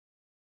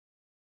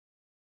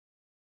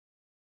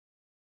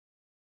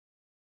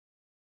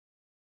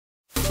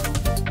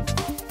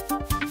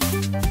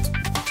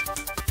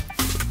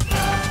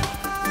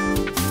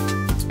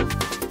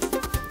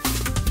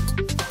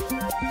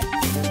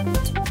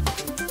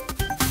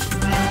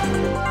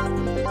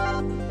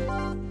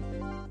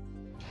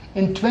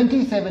In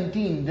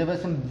 2017, there were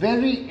some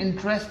very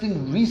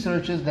interesting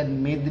researches that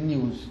made the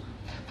news.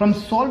 From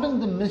solving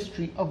the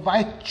mystery of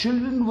why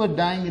children were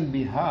dying in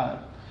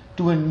Bihar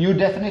to a new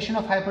definition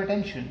of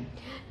hypertension.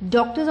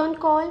 Doctors on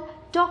Call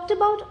talked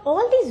about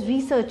all these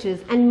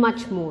researches and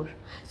much more.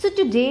 So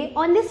today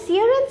on this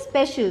year-end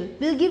special,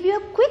 we'll give you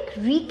a quick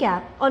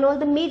recap on all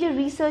the major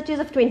researches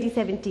of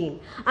 2017.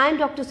 I'm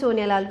Dr.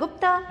 Sonia Lal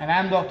Gupta. And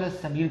I'm Dr.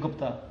 Samir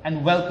Gupta.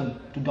 And welcome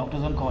to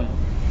Doctors on Call.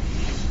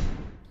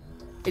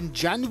 In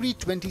January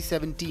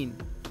 2017,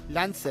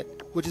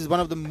 Lancet, which is one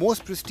of the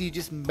most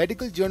prestigious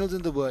medical journals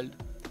in the world,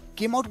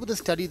 came out with a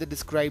study that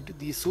described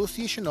the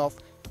association of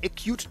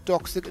acute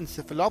toxic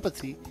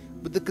encephalopathy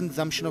with the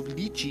consumption of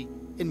lychee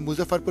in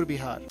Muzaffarpur,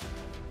 Bihar.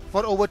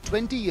 For over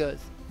 20 years,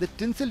 the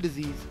tinsel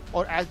disease,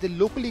 or as they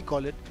locally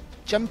call it,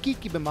 chamki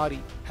ki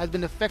bimari, has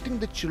been affecting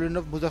the children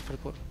of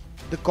Muzaffarpur.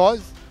 The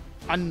cause?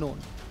 Unknown.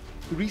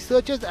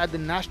 Researchers at the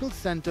National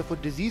Center for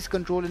Disease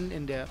Control in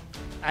India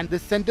and the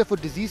Center for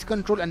Disease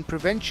Control and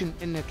Prevention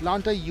in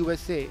Atlanta,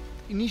 USA,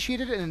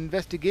 initiated an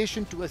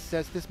investigation to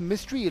assess this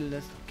mystery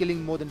illness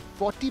killing more than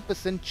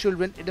 40%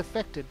 children it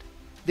affected.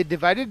 They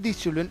divided these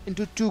children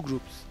into two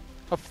groups,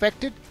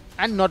 affected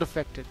and not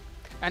affected,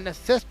 and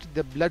assessed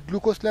their blood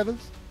glucose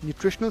levels,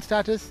 nutritional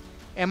status,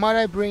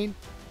 MRI brain,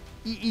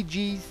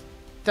 EEGs,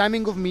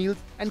 timing of meals,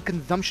 and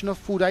consumption of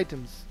food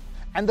items.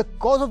 And the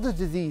cause of this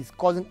disease,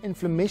 causing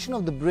inflammation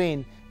of the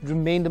brain,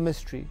 remained a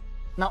mystery.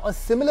 Now, a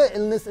similar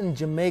illness in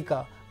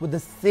Jamaica with the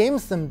same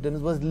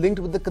symptoms was linked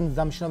with the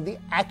consumption of the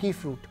ackee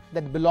fruit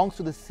that belongs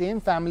to the same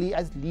family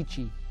as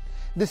lychee.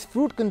 This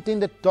fruit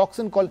contained a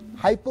toxin called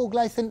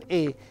hypoglycin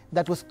A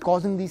that was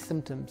causing these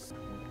symptoms.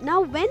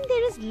 Now, when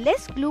there is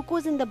less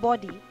glucose in the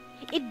body,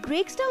 it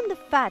breaks down the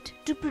fat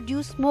to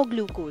produce more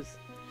glucose.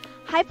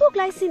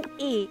 Hypoglycin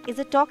A is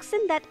a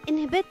toxin that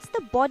inhibits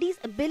the body's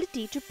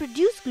ability to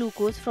produce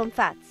glucose from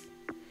fats.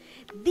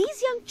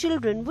 These young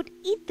children would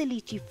eat the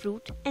lychee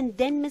fruit and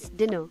then miss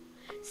dinner.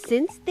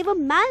 Since they were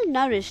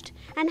malnourished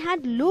and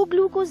had low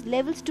glucose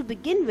levels to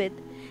begin with,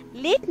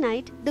 late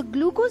night the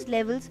glucose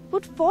levels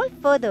would fall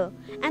further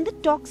and the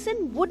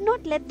toxin would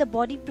not let the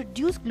body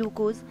produce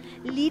glucose,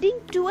 leading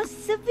to a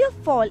severe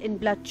fall in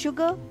blood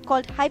sugar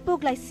called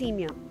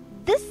hypoglycemia.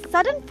 This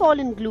sudden fall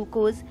in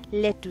glucose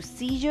led to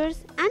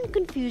seizures and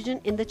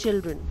confusion in the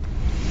children.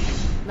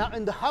 Now,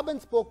 in the hub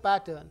and spoke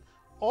pattern,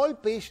 all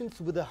patients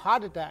with a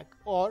heart attack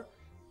or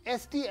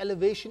ST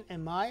elevation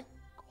MI,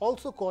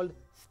 also called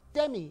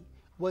STEMI,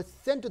 were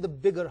sent to the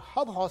bigger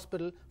hub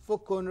hospital for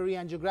coronary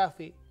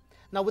angiography.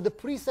 Now, with the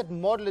preset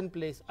model in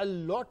place, a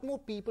lot more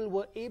people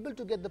were able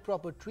to get the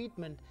proper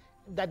treatment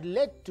that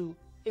led to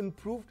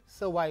improved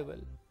survival.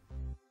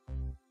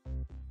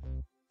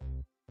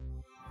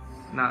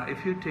 Now,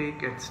 if you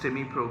take at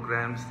STEMI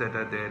programs that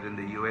are there in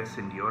the US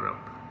and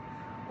Europe,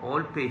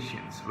 all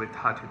patients with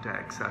heart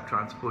attacks are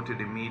transported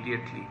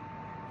immediately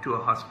to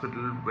a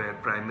hospital where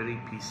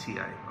primary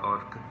PCI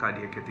or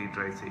cardiac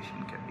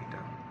catheterization can be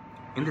done.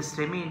 In the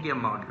STEMI India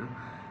model,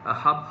 a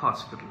hub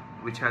hospital,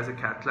 which has a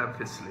cath lab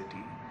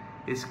facility,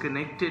 is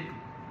connected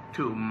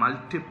to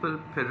multiple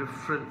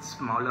peripheral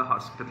smaller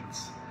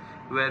hospitals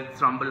where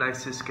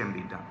thrombolysis can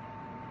be done.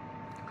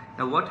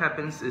 Now, what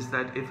happens is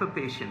that if a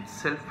patient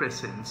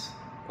self-presents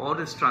or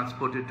is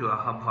transported to a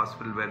hub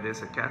hospital where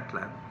there's a cath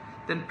lab,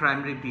 then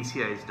primary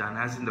PCI is done,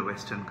 as in the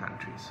Western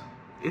countries.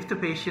 If the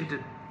patient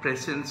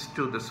presents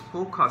to the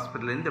spoke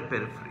hospital in the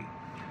periphery,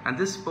 and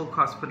this spoke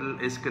hospital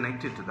is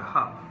connected to the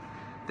hub,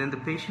 then the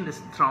patient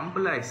is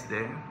thrombolized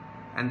there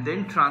and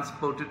then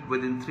transported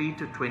within 3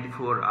 to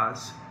 24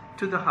 hours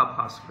to the hub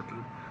hospital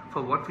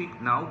for what we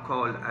now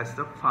call as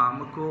the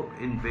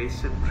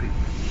pharmaco-invasive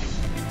treatment.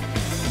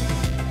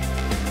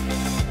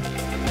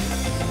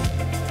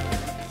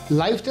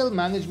 Lifestyle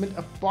management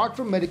apart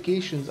from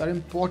medications are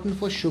important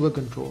for sugar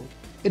control.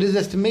 It is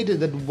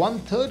estimated that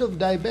 1/3 of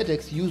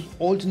diabetics use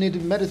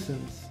alternative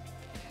medicines.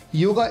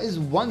 Yoga is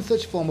one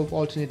such form of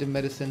alternative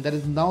medicine that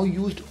is now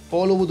used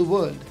all over the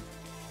world.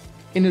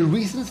 In a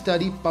recent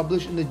study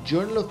published in the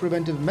Journal of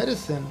Preventive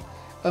Medicine,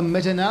 a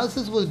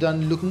meta-analysis was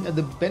done looking at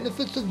the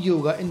benefits of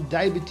yoga in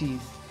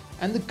diabetes,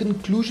 and the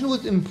conclusion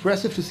was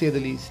impressive to say the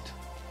least.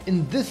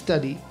 In this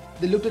study,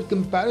 they looked at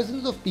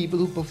comparisons of people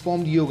who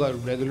performed yoga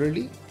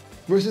regularly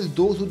versus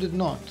those who did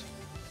not.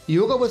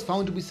 Yoga was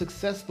found to be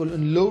successful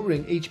in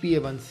lowering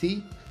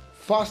HbA1c,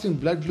 fasting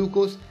blood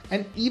glucose,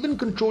 and even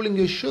controlling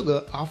your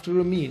sugar after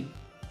a meal.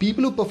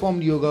 People who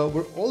performed yoga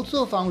were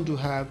also found to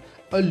have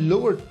a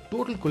lower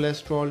total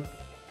cholesterol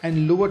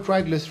and lower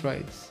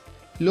triglycerides,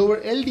 lower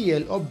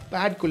LDL or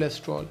bad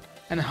cholesterol,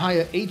 and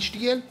higher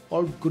HDL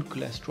or good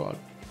cholesterol.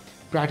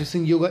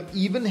 Practicing yoga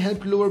even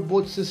helped lower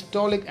both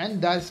systolic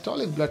and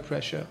diastolic blood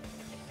pressure.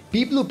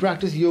 People who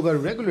practice yoga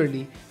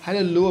regularly had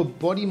a lower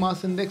body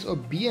mass index or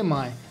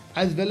BMI,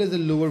 as well as a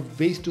lower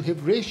waist to hip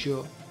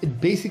ratio.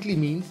 It basically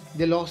means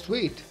they lost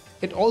weight.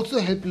 It also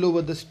helped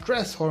lower the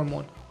stress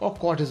hormone or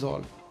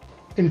cortisol.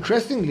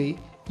 Interestingly,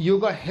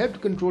 yoga helped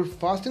control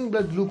fasting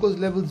blood glucose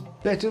levels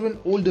better in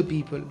older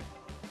people.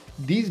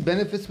 These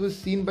benefits were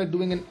seen by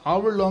doing an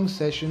hour-long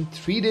session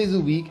 3 days a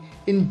week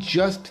in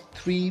just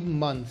 3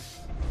 months.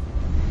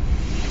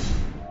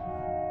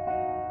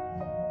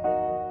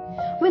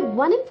 With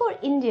 1 in 4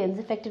 Indians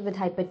affected with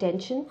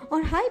hypertension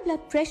or high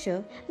blood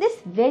pressure,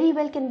 this very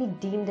well can be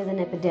deemed as an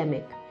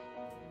epidemic.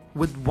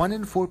 With 1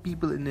 in 4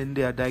 people in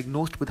India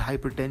diagnosed with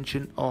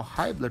hypertension or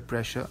high blood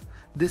pressure,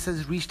 this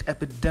has reached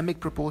epidemic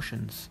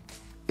proportions.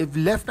 If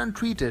left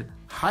untreated,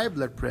 high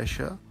blood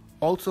pressure,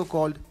 also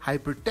called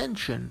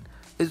hypertension,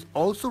 is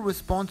also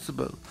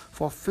responsible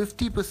for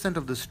 50%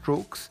 of the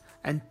strokes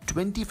and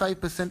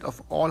 25%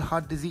 of all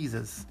heart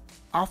diseases.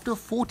 After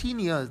 14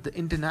 years, the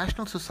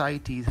international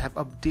societies have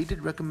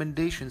updated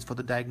recommendations for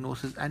the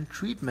diagnosis and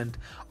treatment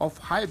of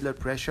high blood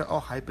pressure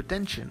or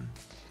hypertension.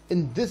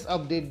 In this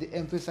update, they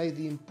emphasize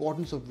the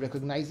importance of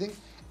recognizing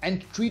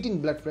and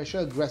treating blood pressure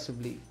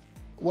aggressively.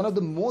 One of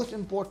the most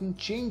important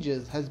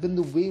changes has been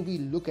the way we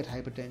look at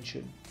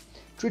hypertension.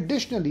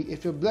 Traditionally,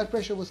 if your blood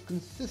pressure was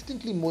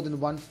consistently more than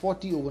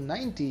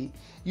 140/90,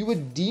 you were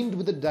deemed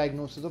with a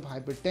diagnosis of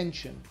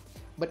hypertension.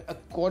 But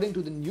according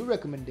to the new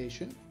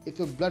recommendation, if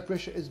your blood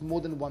pressure is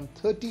more than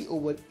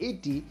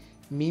 130/80,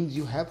 means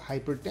you have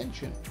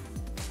hypertension.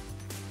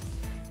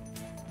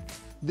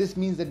 This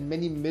means that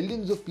many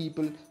millions of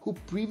people who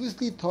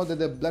previously thought that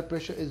their blood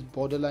pressure is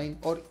borderline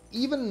or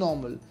even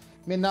normal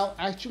may now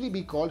actually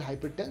be called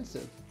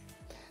hypertensive.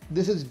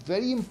 This is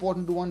very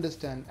important to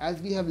understand,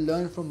 as we have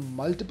learned from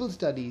multiple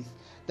studies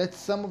that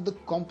some of the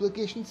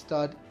complications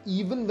start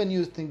even when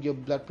you think your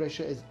blood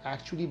pressure is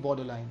actually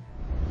borderline.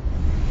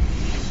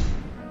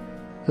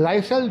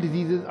 Lifestyle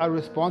diseases are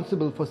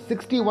responsible for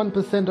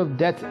 61% of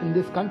deaths in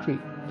this country.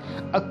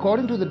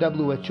 According to the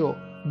WHO,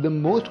 the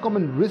most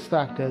common risk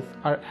factors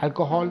are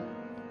alcohol,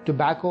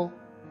 tobacco,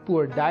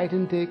 poor diet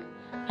intake,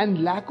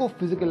 and lack of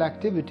physical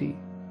activity.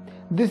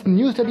 This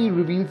new study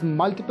reveals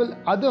multiple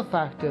other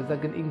factors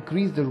that can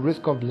increase the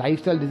risk of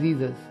lifestyle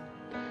diseases.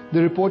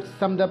 The report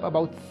summed up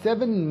about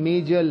 7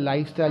 major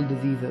lifestyle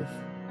diseases.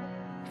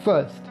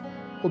 First,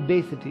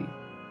 obesity.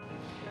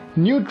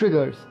 New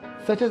triggers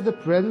such as the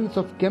presence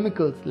of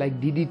chemicals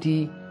like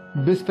DDT,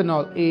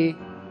 bisphenol A,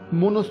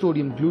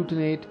 monosodium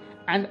glutamate,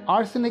 and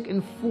arsenic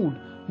in food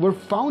were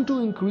found to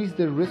increase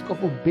the risk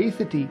of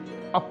obesity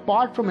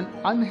apart from an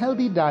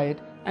unhealthy diet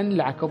and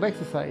lack of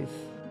exercise.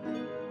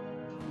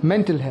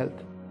 Mental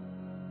health.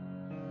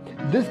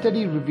 This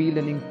study revealed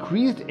an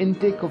increased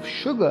intake of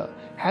sugar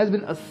has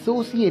been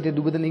associated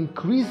with an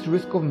increased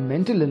risk of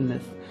mental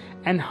illness,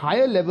 and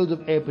higher levels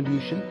of air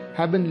pollution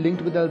have been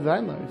linked with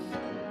Alzheimer's.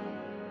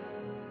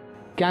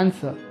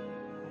 Cancer.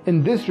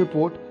 In this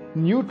report,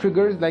 new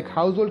triggers like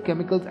household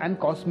chemicals and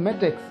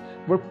cosmetics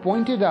were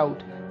pointed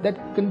out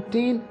that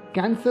contain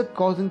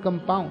cancer-causing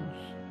compounds.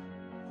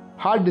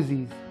 Heart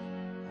disease.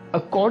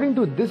 According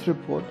to this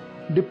report,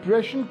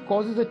 depression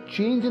causes a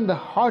change in the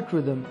heart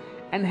rhythm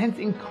and hence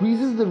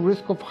increases the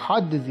risk of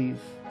heart disease.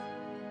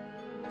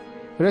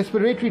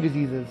 Respiratory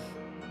diseases.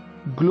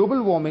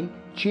 Global warming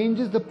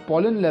changes the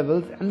pollen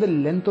levels and the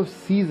length of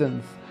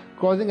seasons,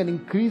 causing an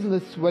increase in the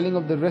swelling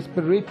of the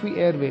respiratory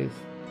airways.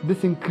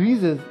 This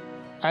increases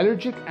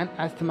allergic and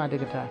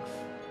asthmatic attacks.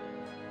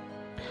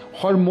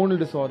 Hormonal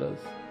disorders.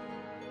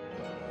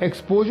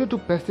 Exposure to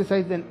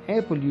pesticides and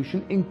air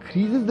pollution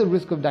increases the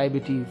risk of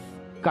diabetes.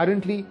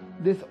 Currently,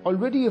 this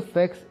already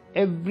affects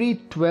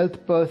every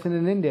 12th person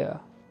in India.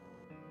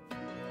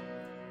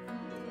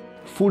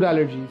 Food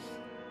allergies.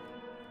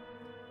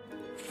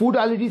 Food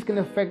allergies can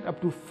affect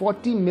up to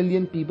 40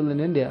 million people in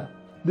India.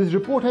 This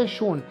report has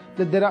shown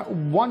that there are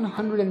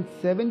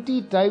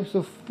 170 types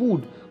of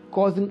food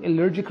causing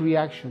allergic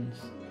reactions.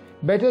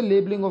 Better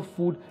labeling of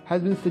food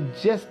has been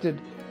suggested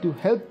to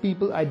help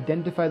people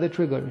identify the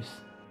triggers.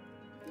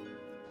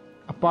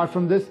 Apart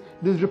from this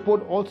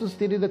report also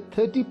stated that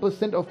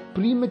 30% of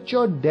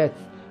premature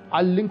deaths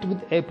are linked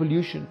with air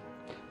pollution.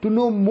 To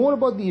know more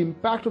about the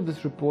impact of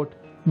this report,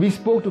 we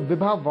spoke to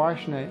Vibha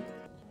Varshney.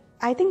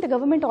 I think the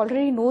government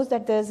already knows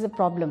that there is a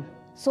problem.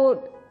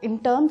 So in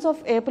terms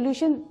of air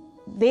pollution,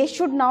 they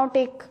should now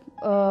take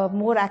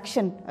more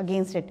action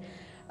against it.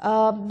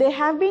 There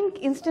have been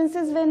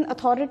instances when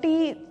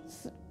authorities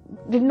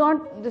did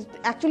not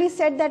actually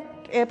said that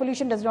air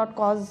pollution does not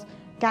cause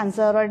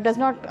cancer or it does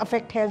not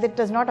affect health, it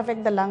does not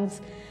affect the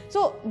lungs.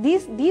 So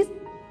these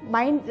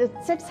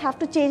mindsets have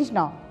to change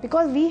now,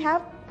 because we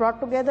have brought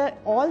together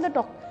all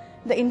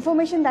the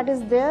information that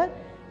is there,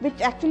 which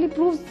actually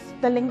proves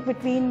the link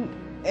between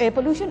air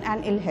pollution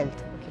and ill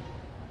health.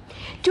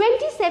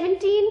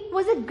 2017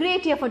 was a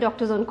great year for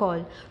Doctors on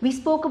Call. We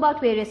spoke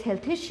about various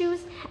health issues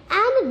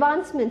and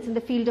advancements in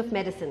the field of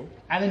medicine.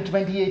 And in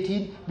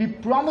 2018, we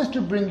promised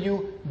to bring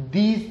you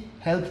these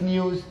health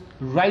news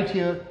right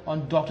here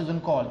on Doctors on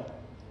Call.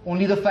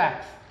 Only the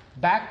facts,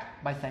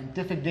 backed by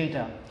scientific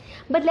data.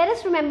 But let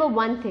us remember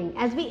one thing.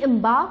 As we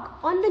embark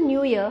on the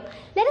new year,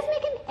 let us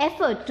make an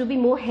effort to be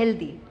more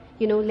healthy.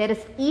 Let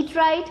us eat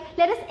right,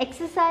 let us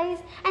exercise,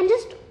 and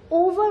just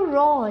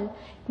overall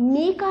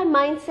make our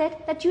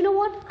mindset that,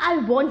 I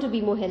want to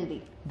be more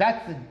healthy.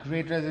 That's a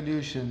great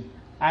resolution.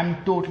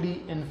 I'm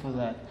totally in for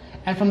that.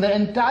 And from the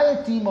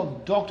entire team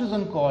of Doctors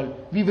on Call,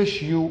 we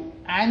wish you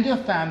and your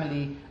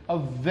family a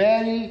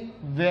very,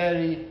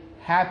 very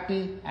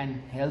happy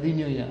and healthy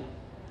new year.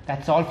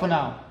 That's all for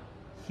now.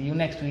 See you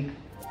next week.